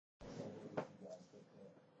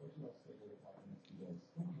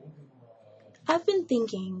I've been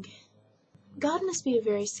thinking, God must be a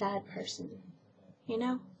very sad person, you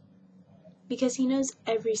know? Because he knows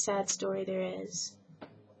every sad story there is.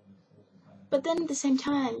 But then at the same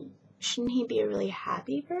time, shouldn't he be a really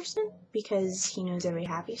happy person? Because he knows every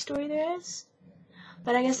happy story there is?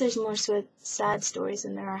 But I guess there's more sad stories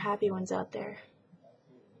than there are happy ones out there.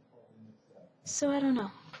 So I don't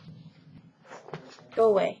know. Go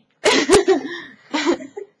away.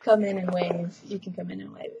 Come in and wave. You can come in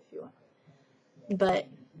and wave if you want. But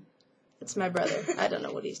it's my brother. I don't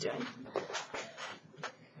know what he's doing.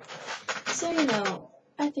 So, you know,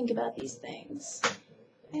 I think about these things.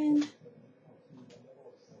 And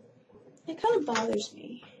it kind of bothers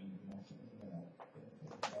me.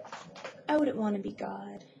 I wouldn't want to be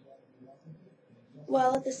God.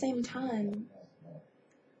 While at the same time,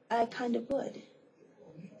 I kind of would.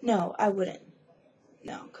 No, I wouldn't.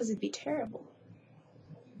 No, because it'd be terrible.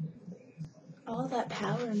 All that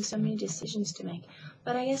power and so many decisions to make.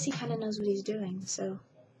 But I guess he kind of knows what he's doing, so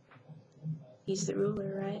he's the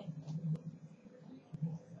ruler, right?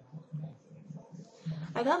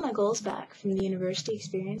 I got my goals back from the university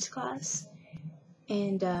experience class,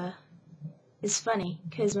 and it's funny,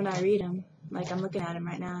 because when I read them, like I'm looking at them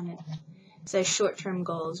right now, and it says short-term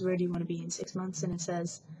goals, where do you want to be in 6 months? And it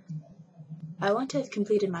says, I want to have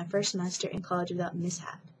completed my first semester in college without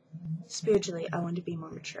mishap. Spiritually, I want to be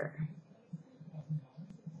more mature.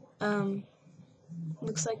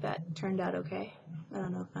 Looks like that turned out okay. I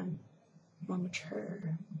don't know if I'm more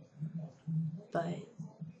mature, but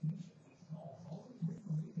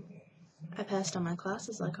I passed all my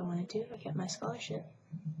classes like I wanted to. I kept my scholarship.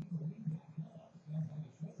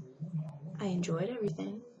 I enjoyed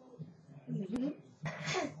everything.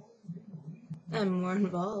 I'm more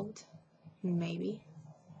involved. Maybe.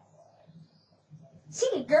 Sing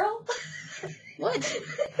it, girl! What?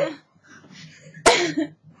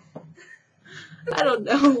 I don't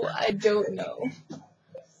know. I don't know. What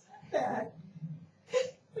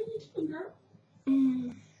are you doing, girl?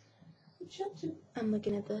 What you up to? I'm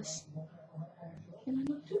looking at this. Can I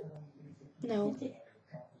look too? No.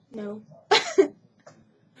 No.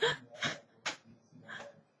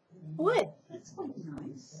 What? That's quite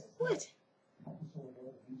nice. What?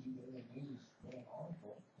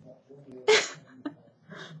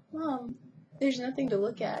 Mom, there's nothing to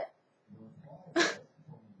look at.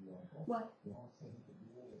 What?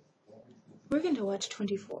 We're going to watch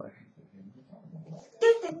 24.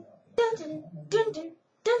 Dun dun dun dun dun dun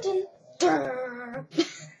dun dun dun.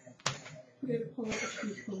 I'm gonna pull up what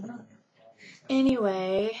she's pulling up.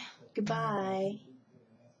 Anyway, goodbye.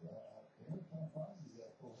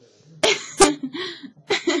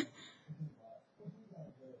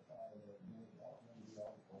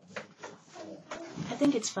 I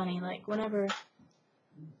think it's funny, like, whenever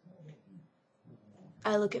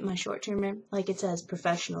I look at my short-term, like it says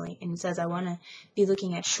professionally, and it says I want to be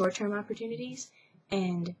looking at short-term opportunities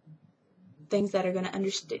and things that are going to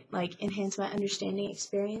enhance my understanding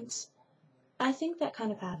experience. I think that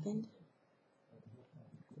kind of happened.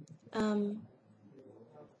 When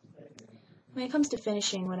it comes to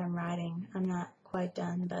finishing what I'm writing, I'm not quite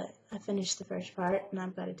done, but I finished the first part, and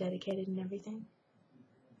I've got it dedicated and everything.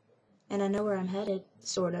 And I know where I'm headed,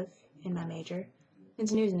 sort of, in my major.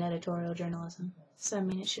 It's news and editorial journalism, so I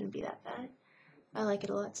mean it shouldn't be that bad. I like it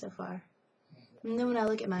a lot so far. And then when I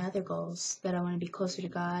look at my other goals, that I want to be closer to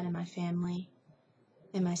God and my family,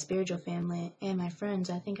 and my spiritual family, and my friends,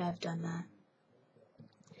 I think I've done that.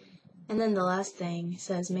 And then the last thing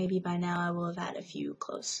says maybe by now I will have had a few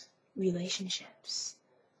close relationships,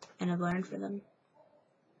 and I've learned from them.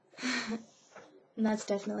 And that's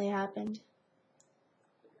definitely happened.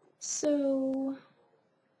 So,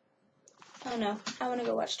 I don't know, I want to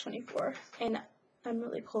go watch 24, and I'm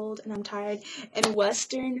really cold, and I'm tired, and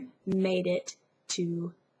Western made it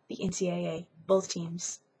to the NCAA, both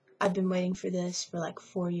teams. I've been waiting for this for like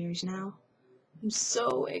 4 years now. I'm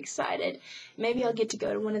so excited. Maybe I'll get to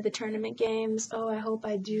go to one of the tournament games. Oh, I hope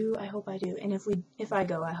I do. I hope I do. And if I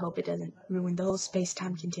go, I hope it doesn't ruin the whole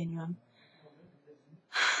space-time continuum.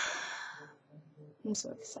 I'm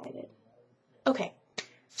so excited. Okay.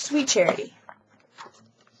 Sweet Charity.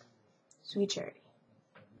 Sweet Charity.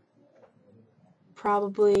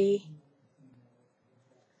 Probably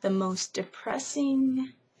the most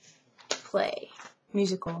depressing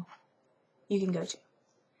musical you can go to.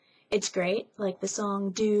 It's great, like the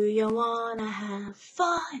song, Do You Wanna Have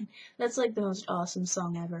Fun? That's like the most awesome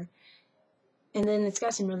song ever. And then it's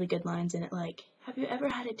got some really good lines in it, like, have you ever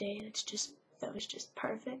had a day that was just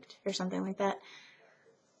perfect? Or something like that.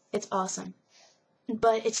 It's awesome.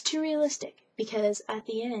 But it's too realistic, because at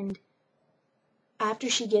the end, after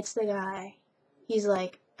she gets the guy, he's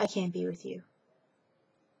like, I can't be with you.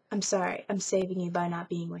 I'm sorry, I'm saving you by not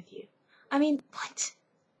being with you. I mean, what?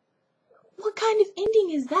 What kind of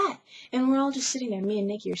ending is that? And we're all just sitting there, me and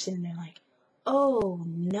Nikki are sitting there like, oh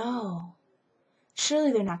no.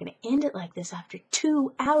 Surely they're not going to end it like this after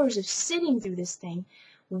 2 hours of sitting through this thing,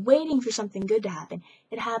 waiting for something good to happen.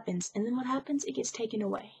 It happens, and then what happens? It gets taken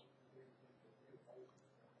away.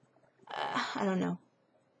 I don't know.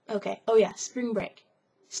 Okay, oh yeah, spring break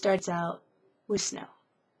starts out with snow.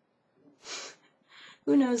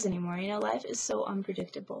 Who knows anymore? You know, life is so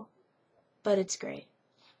unpredictable, but it's great.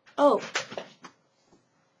 Oh!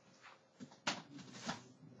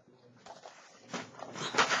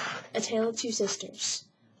 A Tale of Two Sisters.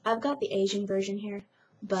 I've got the Asian version here,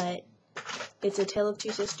 but it's A Tale of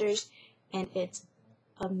Two Sisters, and it's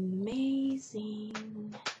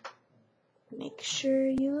amazing. Make sure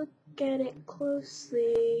you look at it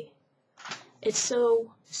closely. It's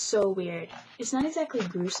so weird. It's not exactly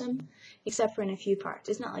gruesome, except for in a few parts.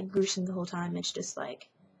 It's not like gruesome the whole time, it's just like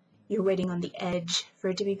you're waiting on the edge for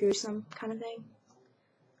it to be gruesome kind of thing.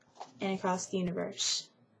 And across the universe.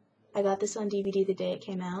 I got this on DVD the day it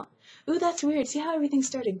came out. Ooh, that's weird. See how everything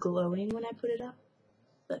started glowing when I put it up?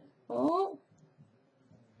 But, oh.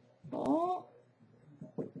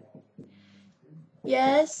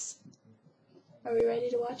 Yes? Are we ready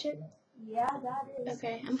to watch it? Yeah, that is.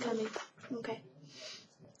 Okay, I'm coming. Okay.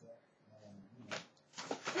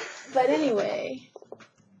 But anyway,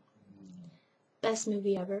 best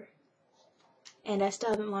movie ever. And I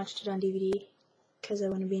still haven't watched it on DVD because I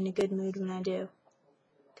want to be in a good mood when I do.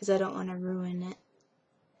 Because I don't want to ruin it.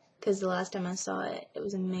 Because the last time I saw it, it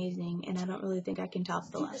was amazing, and I don't really think I can top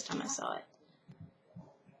the last time I saw it.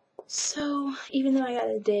 So, even though I got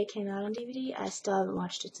it the day it came out on DVD, I still haven't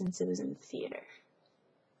watched it since it was in the theater.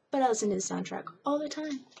 But I listen to the soundtrack all the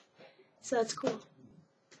time, so that's cool.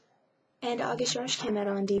 And August Rush came out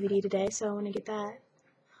on DVD today, so I want to get that.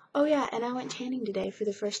 Oh yeah, and I went tanning today for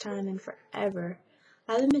the first time in forever.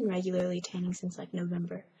 I haven't been regularly tanning since like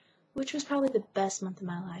November, which was probably the best month of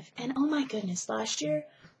my life. And oh my goodness, last year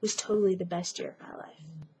was totally the best year of my life.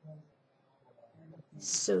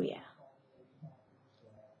 So yeah.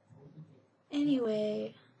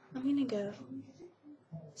 Anyway, I'm gonna go.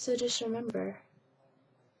 So just remember,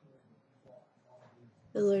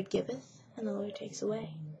 the Lord giveth, and the Lord takes away.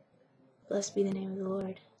 Blessed be the name of the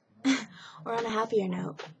Lord. Or on a happier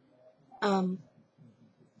note,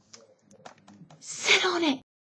 sit on it!